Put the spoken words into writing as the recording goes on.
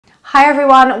Hi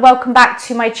everyone, welcome back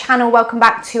to my channel, welcome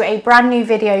back to a brand new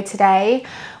video today.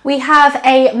 We have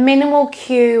a minimal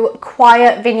cue,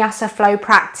 quiet Vinyasa flow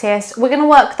practice. We're going to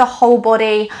work the whole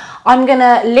body. I'm going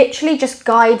to literally just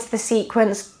guide the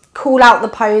sequence, call out the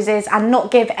poses and not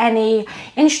give any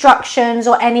instructions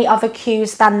or any other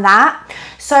cues than that.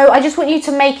 So I just want you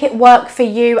to make it work for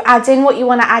you, add in what you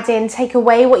want to add in, take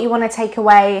away what you want to take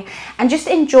away, and just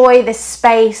enjoy this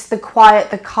space, the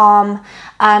quiet, the calm,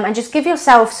 and just give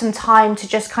yourself some time to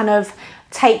just kind of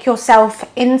take yourself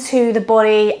into the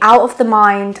body, out of the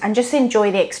mind, and just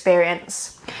enjoy the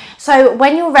experience. So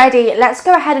when you're ready, let's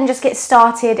go ahead and just get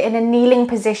started in a kneeling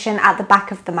position at the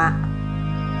back of the mat.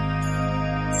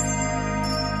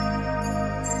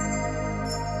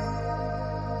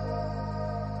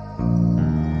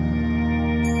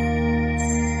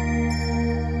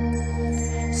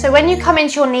 So when you come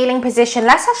into your kneeling position,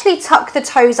 let's actually tuck the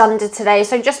toes under today.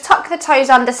 So just tuck the toes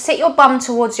under, sit your bum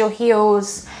towards your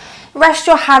heels, rest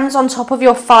your hands on top of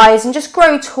your thighs and just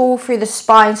grow tall through the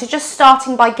spine. So just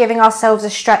starting by giving ourselves a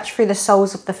stretch through the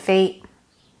soles of the feet.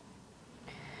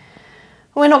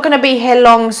 We're not going to be here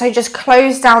long, so just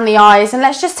close down the eyes and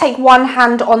let's just take one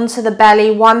hand onto the belly,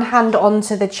 one hand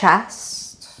onto the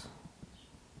chest.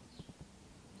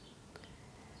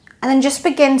 And then just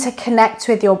begin to connect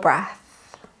with your breath.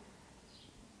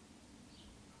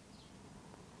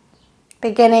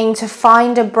 Beginning to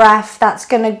find a breath that's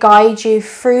going to guide you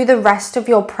through the rest of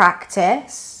your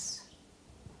practice.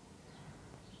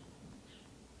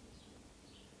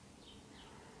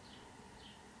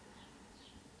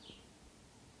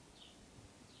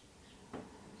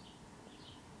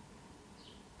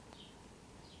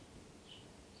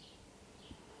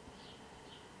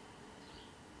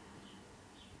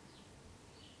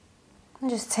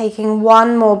 And just taking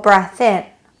one more breath in.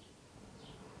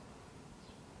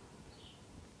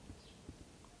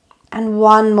 And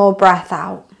one more breath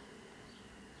out.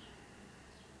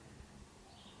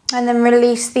 And then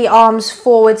release the arms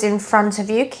forwards in front of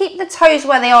you. Keep the toes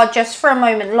where they are just for a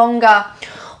moment longer.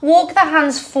 Walk the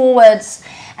hands forwards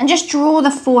and just draw the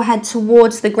forehead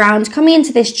towards the ground. Coming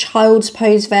into this child's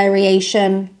pose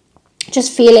variation.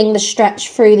 Just feeling the stretch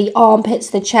through the armpits,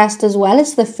 the chest, as well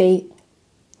as the feet.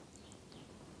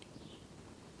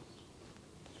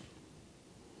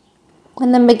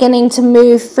 And then beginning to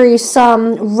move through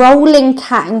some rolling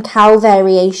cat and cow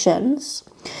variations.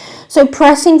 So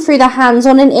pressing through the hands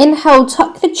on an inhale,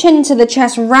 tuck the chin to the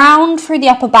chest, round through the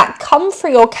upper back, come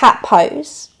through your cat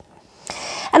pose.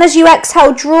 And as you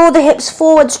exhale, draw the hips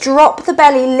forwards, drop the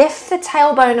belly, lift the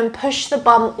tailbone and push the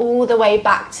bum all the way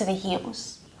back to the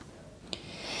heels.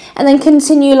 And then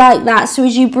continue like that. So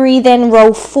as you breathe in,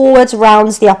 roll forwards,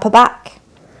 rounds the upper back.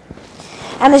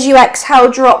 And as you exhale,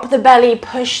 drop the belly,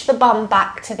 push the bum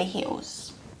back to the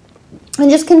heels. And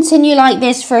just continue like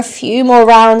this for a few more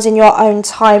rounds in your own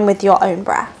time with your own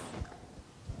breath.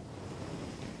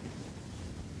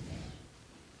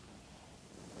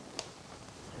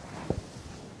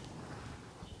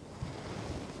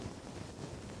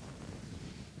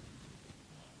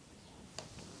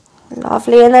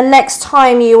 Lovely. And then next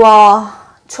time you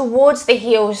are towards the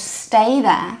heels, stay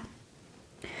there.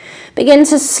 Begin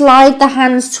to slide the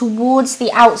hands towards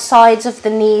the outsides of the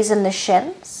knees and the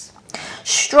shins.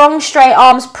 Strong straight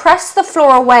arms, press the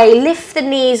floor away, lift the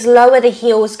knees, lower the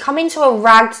heels, come into a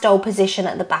ragdoll position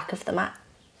at the back of the mat.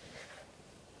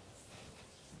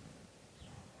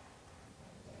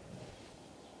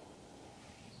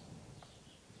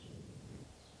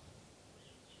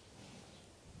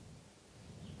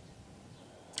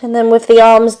 And then with the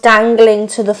arms dangling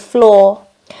to the floor,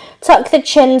 tuck the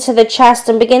chin to the chest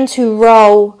and begin to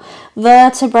roll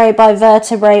vertebrae by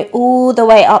vertebrae all the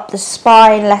way up the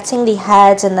spine, letting the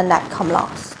head and the neck come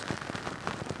last.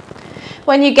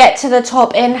 When you get to the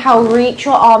top, inhale, reach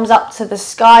your arms up to the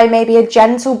sky, maybe a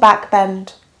gentle back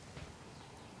bend.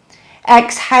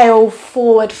 Exhale,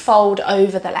 forward fold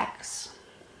over the legs.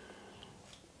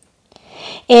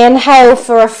 Inhale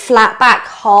for a flat back,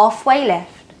 halfway lift.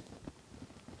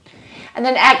 And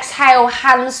then exhale,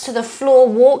 hands to the floor,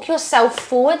 walk yourself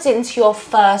forwards into your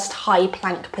first high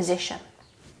plank position.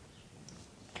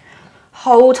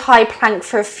 Hold high plank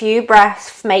for a few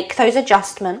breaths, make those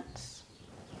adjustments.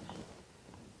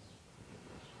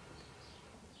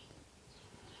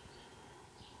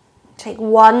 Take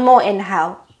one more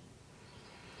inhale.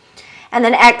 And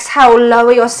then exhale,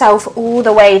 lower yourself all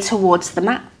the way towards the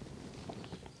mat.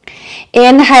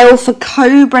 Inhale for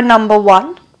cobra number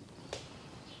 1.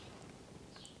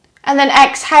 And then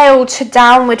exhale to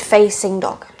downward facing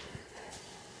dog.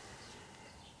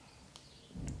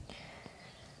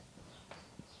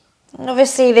 And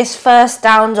obviously this first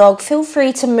down dog, feel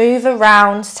free to move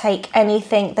around, take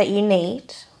anything that you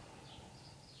need.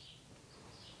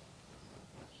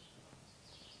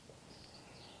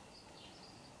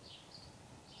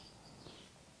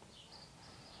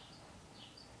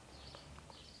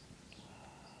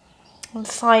 And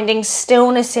finding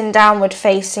stillness in downward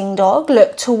facing dog,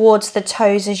 look towards the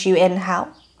toes as you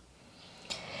inhale.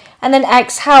 And then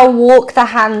exhale, walk the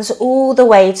hands all the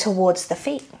way towards the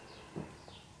feet.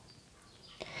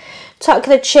 Tuck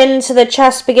the chin to the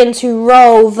chest, begin to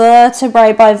roll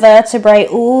vertebrae by vertebrae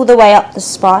all the way up the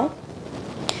spine.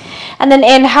 And then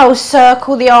inhale,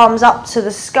 circle the arms up to the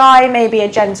sky, maybe a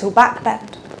gentle back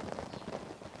bend.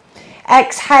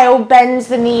 Exhale, bend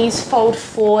the knees, fold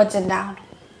forwards and down.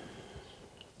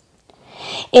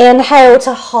 Inhale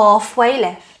to halfway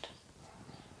lift.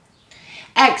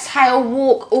 Exhale,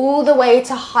 walk all the way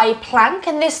to high plank,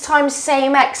 and this time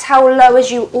same exhale lowers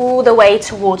you all the way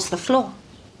towards the floor.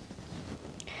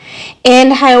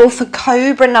 Inhale for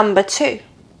cobra number 2.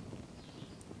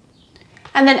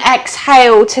 And then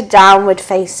exhale to downward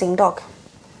facing dog.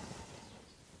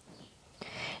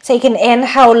 Take an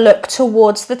inhale, look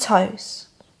towards the toes.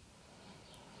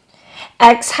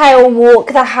 Exhale,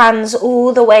 walk the hands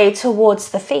all the way towards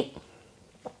the feet.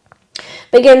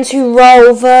 Begin to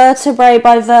roll vertebrae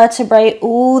by vertebrae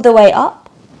all the way up.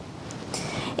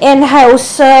 Inhale,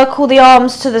 circle the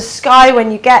arms to the sky.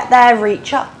 When you get there,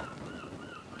 reach up.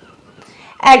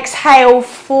 Exhale,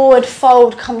 forward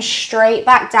fold, come straight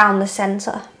back down the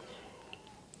center.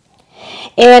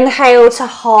 Inhale to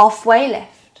halfway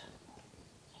lift.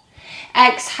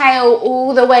 Exhale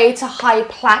all the way to high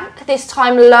plank, this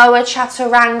time lower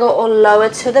chaturanga or lower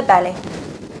to the belly.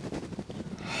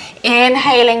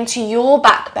 Inhaling to your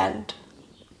back bend.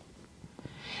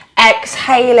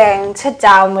 Exhaling to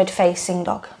downward facing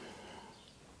dog.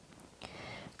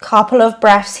 Couple of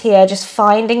breaths here, just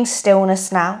finding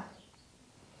stillness now.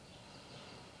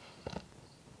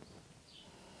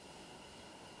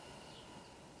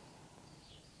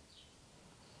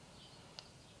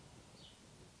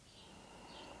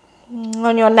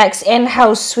 On your next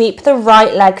inhale, sweep the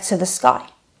right leg to the sky.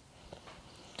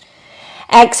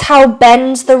 Exhale,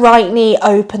 bend the right knee,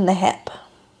 open the hip.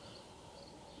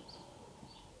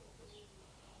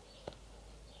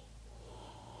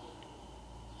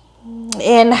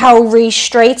 Inhale,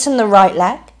 re-straighten the right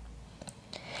leg.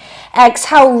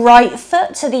 Exhale, right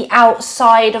foot to the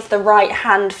outside of the right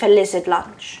hand for lizard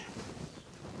lunge.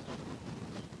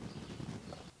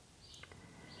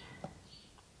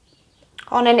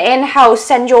 On an inhale,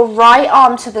 send your right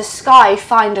arm to the sky,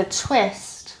 find a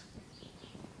twist.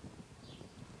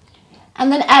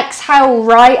 And then exhale,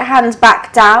 right hand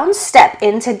back down, step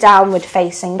into downward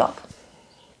facing dog.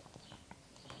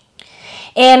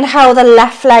 Inhale, the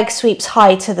left leg sweeps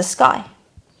high to the sky.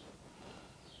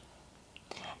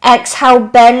 Exhale,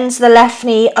 bend the left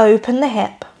knee, open the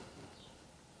hip.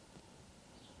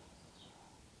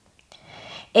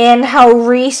 Inhale,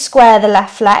 re-square the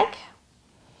left leg.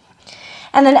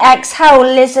 And then exhale,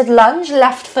 lizard lunge,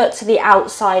 left foot to the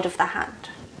outside of the hand.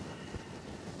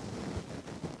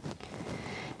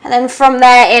 And then from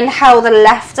there, inhale the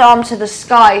left arm to the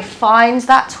sky, finds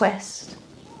that twist.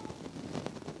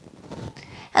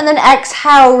 And then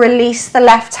exhale, release the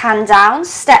left hand down,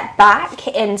 step back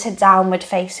into downward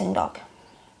facing dog.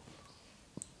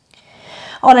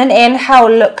 On an inhale,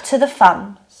 look to the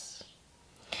thumbs.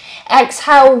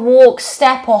 Exhale, walk,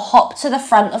 step or hop to the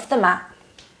front of the mat.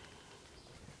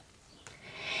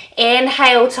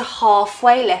 Inhale to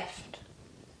halfway lift.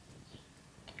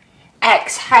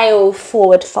 Exhale,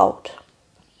 forward fold.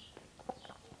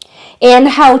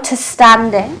 Inhale to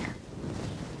standing.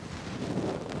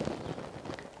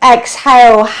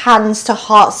 Exhale, hands to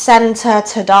heart center,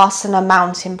 Tadasana,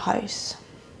 mountain pose.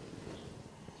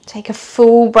 Take a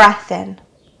full breath in.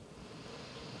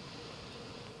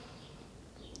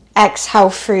 Exhale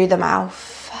through the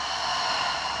mouth.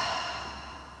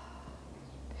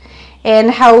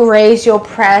 Inhale, raise your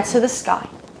prayer to the sky.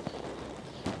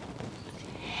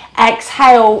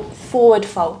 Exhale, forward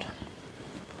fold.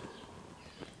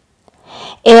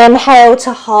 Inhale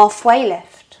to halfway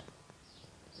lift.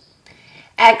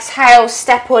 Exhale,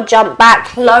 step or jump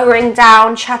back, lowering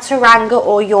down, chaturanga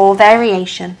or your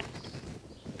variation.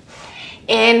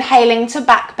 Inhaling to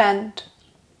back bend.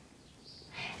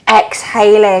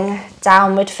 Exhaling,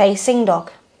 downward facing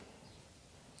dog.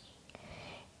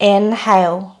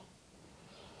 Inhale.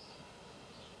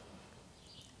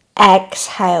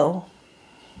 Exhale.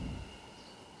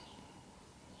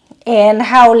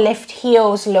 Inhale, lift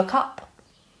heels, look up.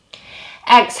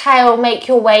 Exhale, make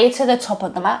your way to the top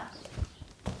of the mat.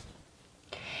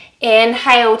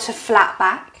 Inhale to flat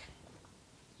back.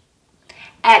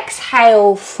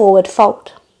 Exhale, forward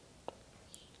fold.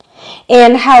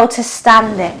 Inhale to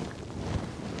standing.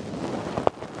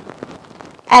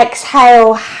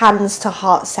 Exhale, hands to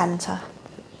heart center.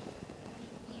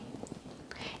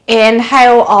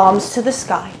 Inhale, arms to the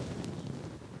sky.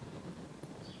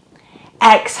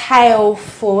 Exhale,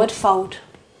 forward fold.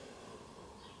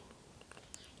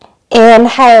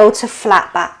 Inhale to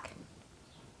flat back.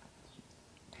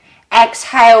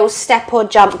 Exhale, step or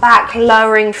jump back,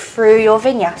 lowering through your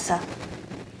vinyasa.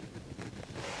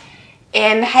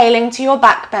 Inhaling to your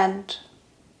back bend.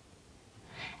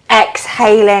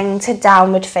 Exhaling to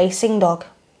downward facing dog.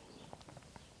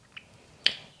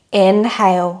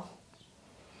 Inhale.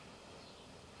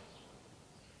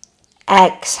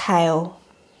 Exhale.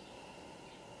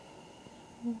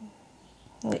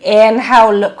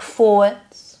 Inhale, look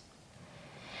forwards.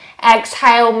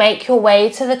 Exhale, make your way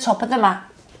to the top of the mat.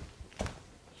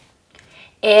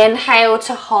 Inhale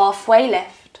to halfway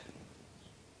lift.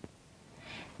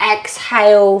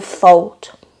 Exhale,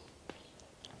 fold.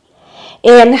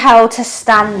 Inhale to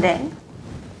standing.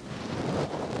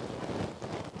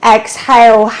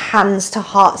 Exhale, hands to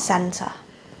heart center.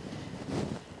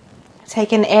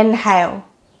 Take an inhale.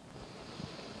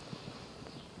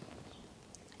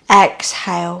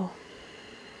 Exhale.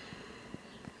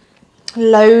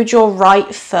 Load your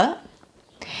right foot.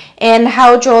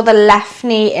 Inhale, draw the left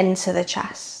knee into the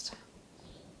chest.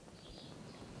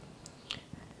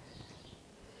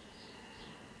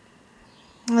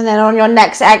 And then on your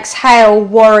next exhale,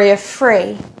 warrior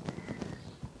three.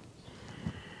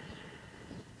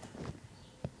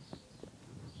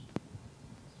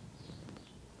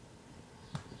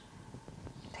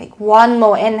 Take one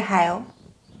more inhale.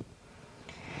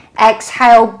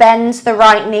 Exhale, bend the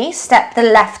right knee, step the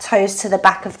left toes to the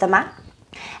back of the mat.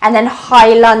 And then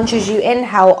high lunge as you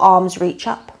inhale, arms reach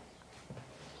up.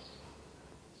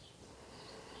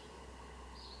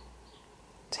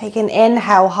 Take an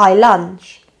inhale, high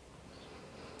lunge.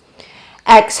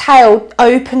 Exhale,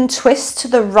 open twist to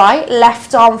the right,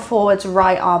 left arm forwards,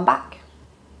 right arm back.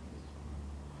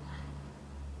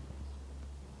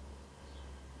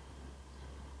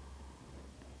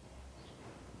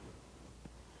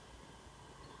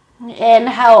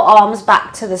 Inhale, arms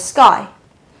back to the sky.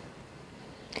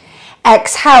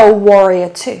 Exhale, warrior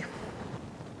two.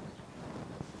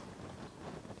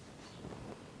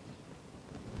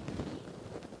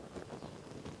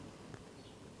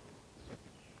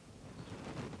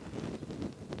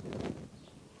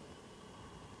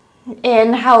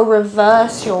 Inhale,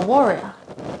 reverse your warrior.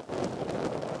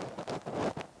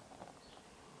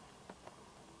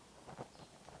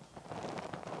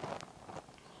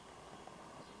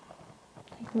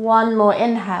 One more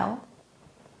inhale.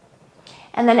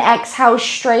 And then exhale,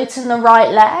 straighten the right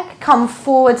leg. Come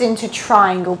forwards into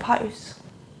triangle pose.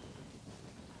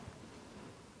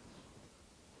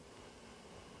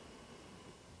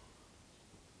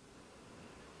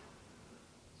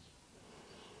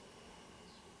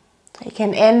 Take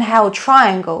an inhale,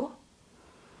 triangle.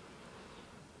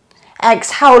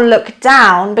 Exhale, look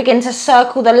down. Begin to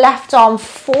circle the left arm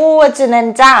forwards and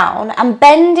then down. And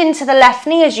bend into the left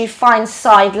knee as you find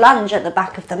side lunge at the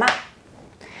back of the mat.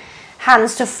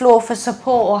 Hands to floor for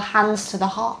support or hands to the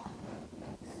heart.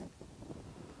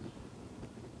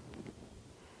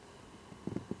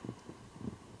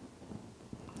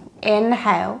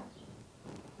 Inhale.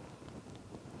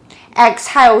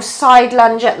 Exhale, side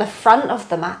lunge at the front of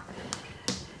the mat.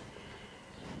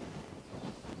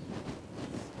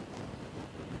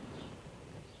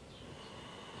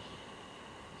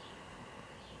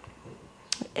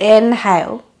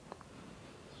 Inhale.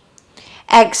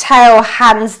 Exhale,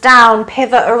 hands down,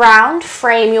 pivot around,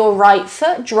 frame your right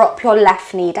foot, drop your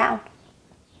left knee down.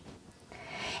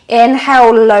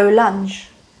 Inhale, low lunge.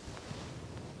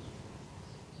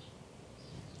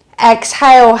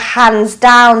 Exhale, hands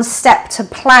down, step to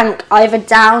plank, either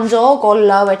down dog or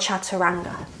lower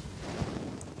chaturanga.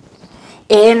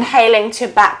 Inhaling to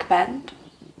back bend.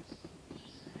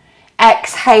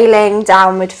 Exhaling,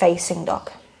 downward facing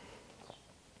dog.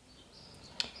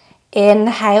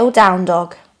 Inhale, down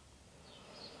dog.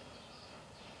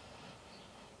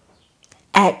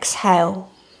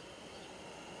 Exhale.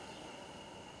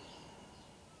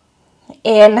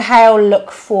 Inhale, look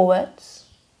forwards.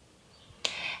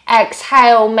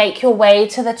 Exhale, make your way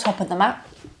to the top of the mat.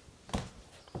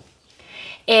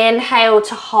 Inhale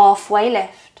to halfway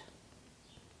lift.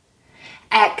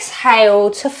 Exhale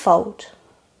to fold.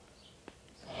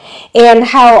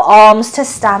 Inhale, arms to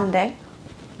standing.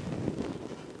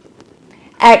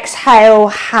 Exhale,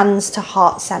 hands to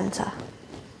heart center.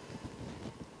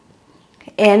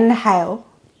 Inhale.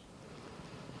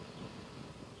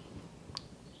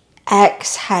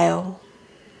 Exhale.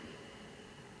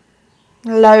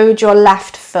 Load your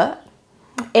left foot.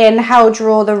 Inhale,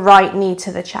 draw the right knee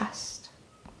to the chest.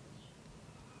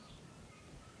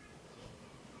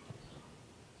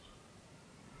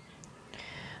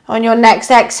 On your next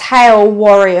exhale,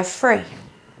 warrior three.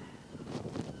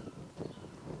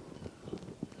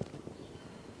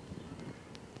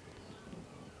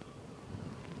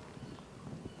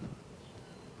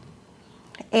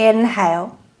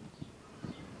 Inhale.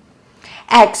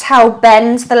 Exhale,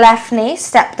 bend the left knee,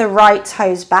 step the right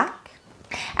toes back.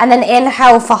 And then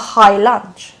inhale for high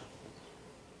lunge.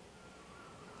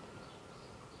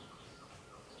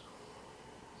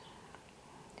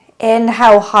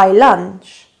 Inhale, high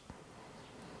lunge.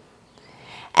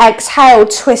 Exhale,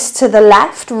 twist to the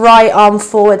left, right arm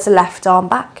forwards, left arm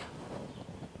back.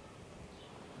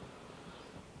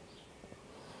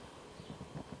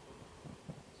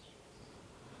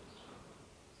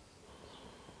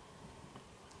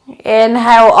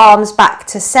 Inhale, arms back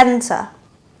to center.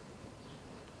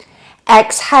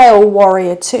 Exhale,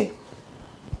 warrior two.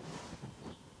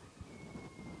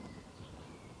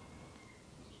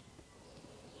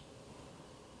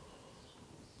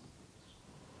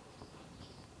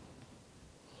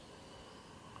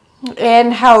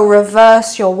 Inhale,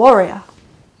 reverse your warrior.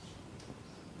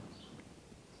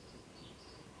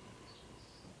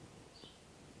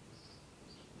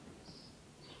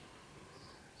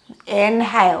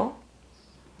 Inhale.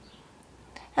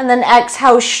 And then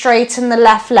exhale, straighten the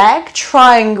left leg,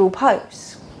 triangle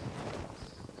pose.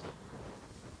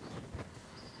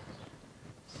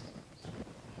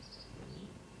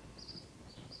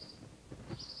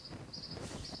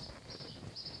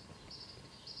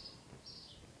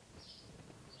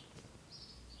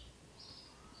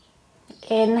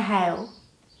 Inhale.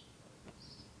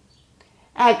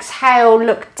 Exhale,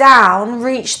 look down,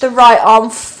 reach the right arm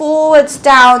forwards,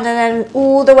 down, and then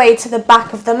all the way to the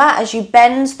back of the mat as you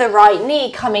bend the right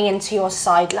knee, coming into your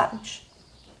side lunge.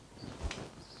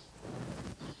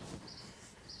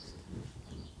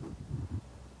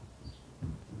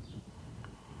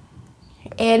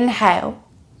 Inhale.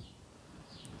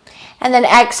 And then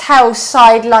exhale,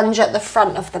 side lunge at the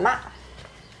front of the mat.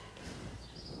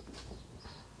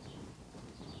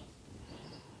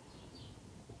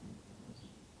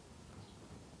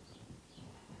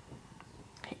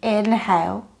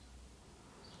 Inhale.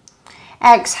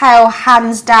 Exhale,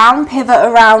 hands down, pivot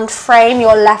around, frame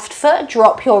your left foot,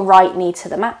 drop your right knee to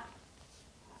the mat.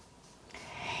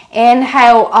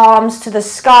 Inhale, arms to the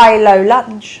sky, low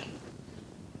lunge.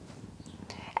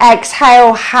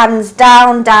 Exhale, hands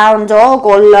down, down dog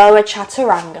or lower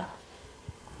chaturanga.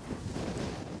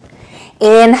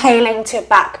 Inhaling to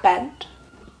back bend.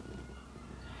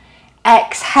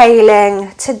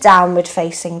 Exhaling to downward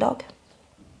facing dog.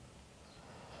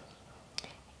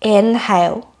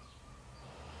 Inhale.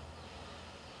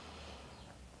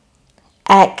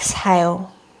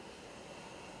 Exhale.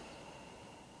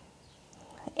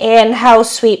 Inhale,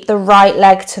 sweep the right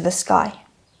leg to the sky.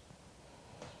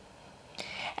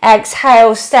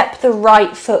 Exhale, step the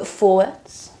right foot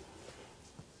forwards.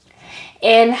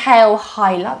 Inhale,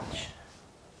 high lunge.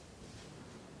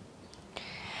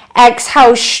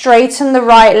 Exhale, straighten the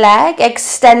right leg,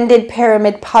 extended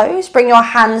pyramid pose. Bring your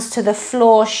hands to the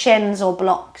floor, shins or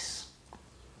blocks.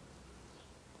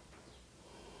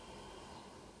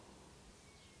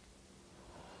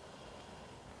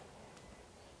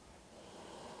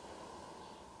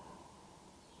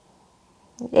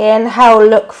 Inhale,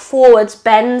 look forwards,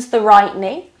 bend the right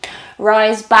knee,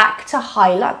 rise back to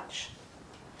high lunge.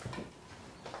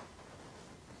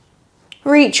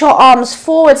 Reach your arms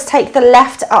forwards, take the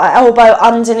left elbow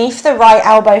underneath the right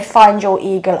elbow, find your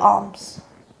eagle arms.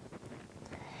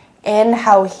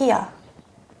 Inhale here.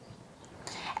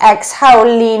 Exhale,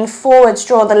 lean forwards,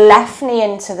 draw the left knee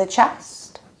into the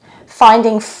chest,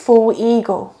 finding full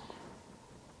eagle.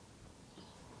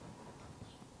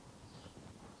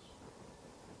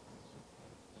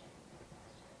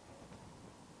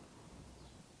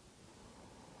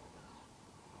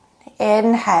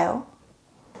 Inhale.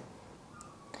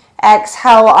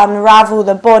 Exhale, unravel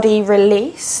the body,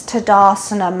 release,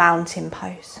 Tadasana, mountain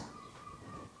pose.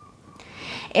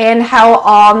 Inhale,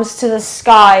 arms to the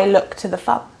sky, look to the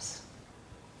thumbs.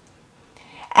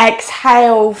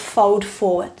 Exhale, fold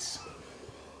forwards.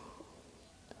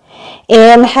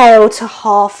 Inhale to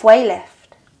halfway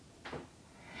lift.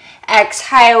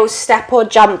 Exhale, step or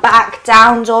jump back,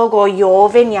 down dog or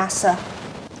your vinyasa.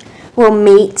 We'll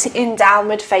meet in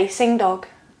downward facing dog.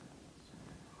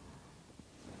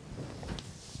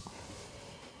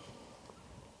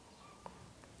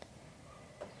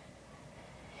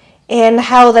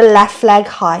 Inhale the left leg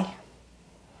high.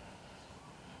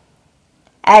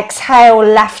 Exhale,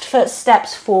 left foot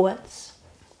steps forwards.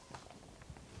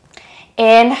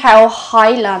 Inhale,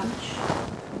 high lunge.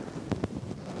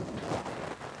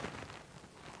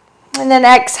 And then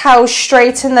exhale,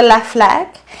 straighten the left leg.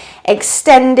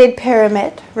 Extended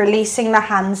pyramid, releasing the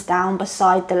hands down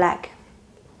beside the leg.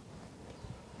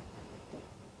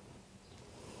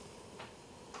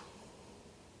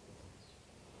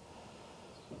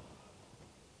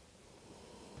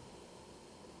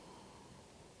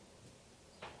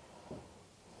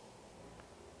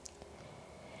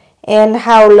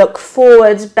 Inhale, look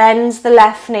forwards, bends the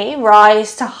left knee,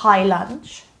 rise to high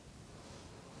lunge.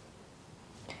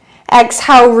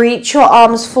 Exhale, reach your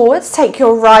arms forwards, take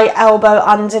your right elbow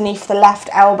underneath the left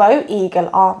elbow, eagle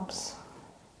arms.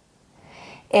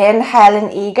 Inhale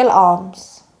in eagle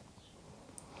arms.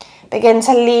 Begin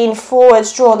to lean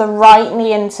forwards, draw the right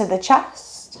knee into the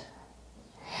chest.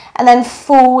 And then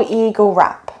full eagle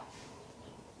wrap.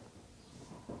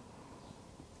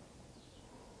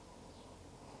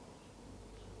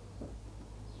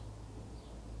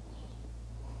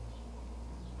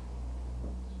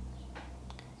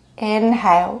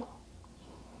 Inhale.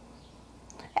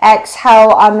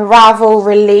 Exhale, unravel,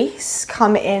 release,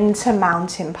 come into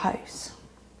mountain pose.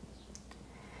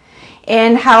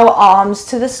 Inhale, arms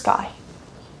to the sky.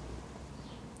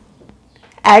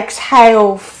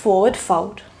 Exhale, forward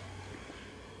fold.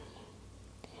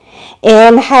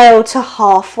 Inhale to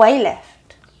halfway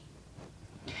lift.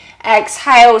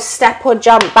 Exhale, step or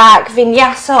jump back,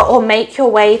 Vinyasa, or make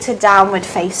your way to downward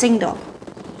facing dog.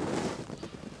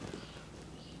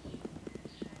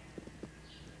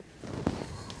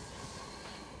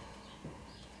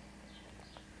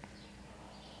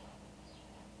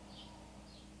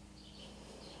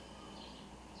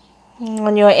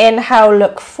 On your inhale,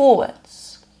 look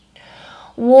forwards.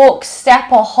 Walk,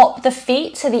 step or hop the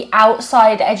feet to the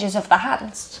outside edges of the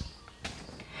hands.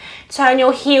 Turn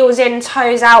your heels in,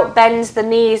 toes out, bends the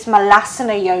knees,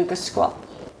 Malasana yoga squat.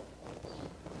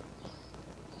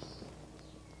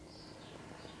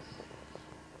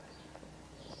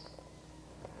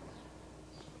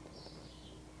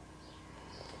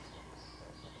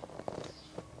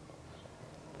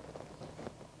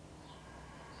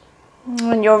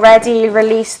 When you're ready,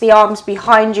 release the arms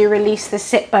behind you, release the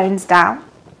sit bones down.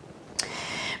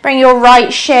 Bring your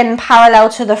right shin parallel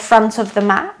to the front of the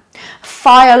mat.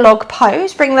 Fire log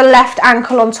pose. Bring the left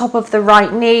ankle on top of the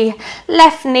right knee.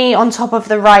 Left knee on top of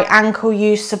the right ankle.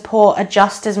 Use support,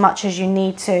 adjust as much as you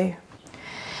need to.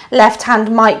 Left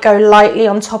hand might go lightly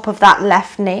on top of that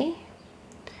left knee.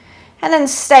 And then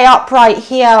stay upright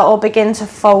here or begin to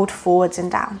fold forwards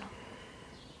and down.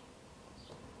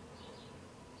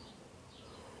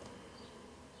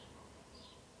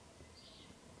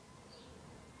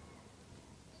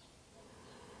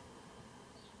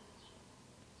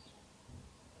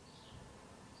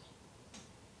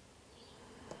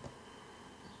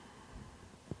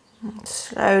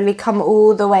 Slowly come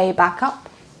all the way back up.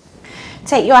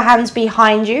 Take your hands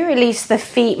behind you, release the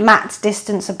feet mat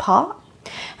distance apart,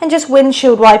 and just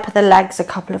windshield wiper the legs a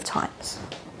couple of times.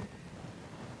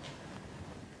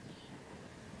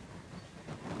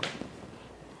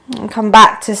 And come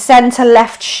back to center,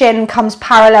 left shin comes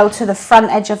parallel to the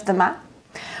front edge of the mat.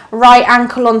 Right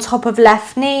ankle on top of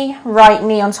left knee, right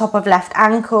knee on top of left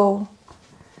ankle.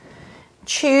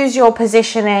 Choose your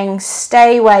positioning,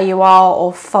 stay where you are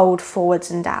or fold forwards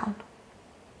and down.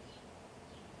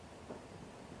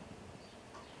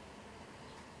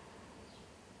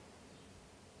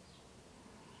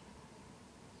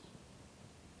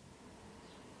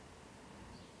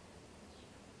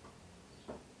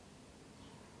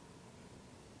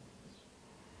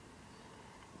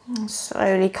 And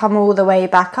slowly come all the way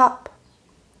back up.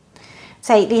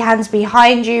 Take the hands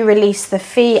behind you, release the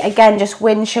feet. Again, just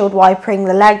windshield wipering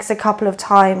the legs a couple of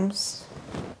times.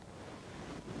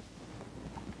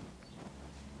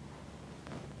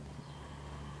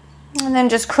 And then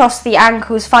just cross the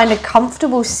ankles, find a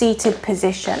comfortable seated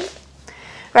position.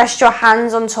 Rest your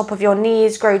hands on top of your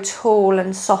knees, grow tall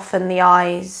and soften the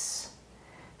eyes,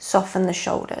 soften the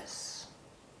shoulders.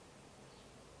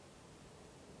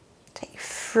 Take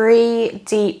 3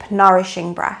 deep,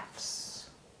 nourishing breaths.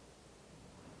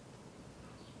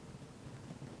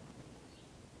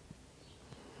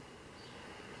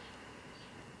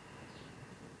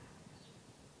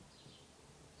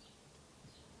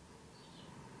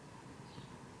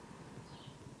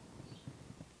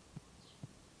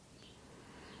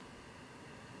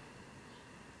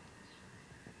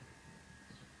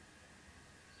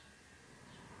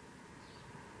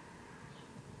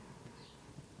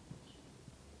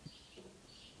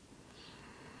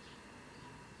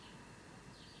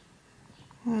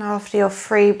 And after your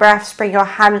 3 breaths, bring your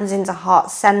hands into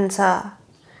heart center.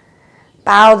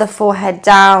 Bow the forehead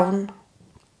down.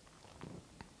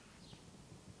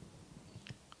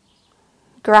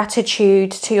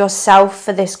 Gratitude to yourself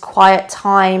for this quiet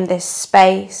time, this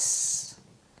space.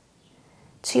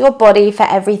 To your body for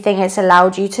everything it's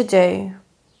allowed you to do.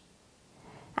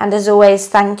 And as always,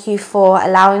 thank you for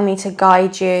allowing me to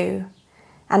guide you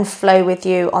and flow with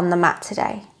you on the mat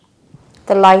today.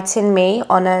 The light in me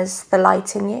honors the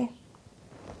light in you.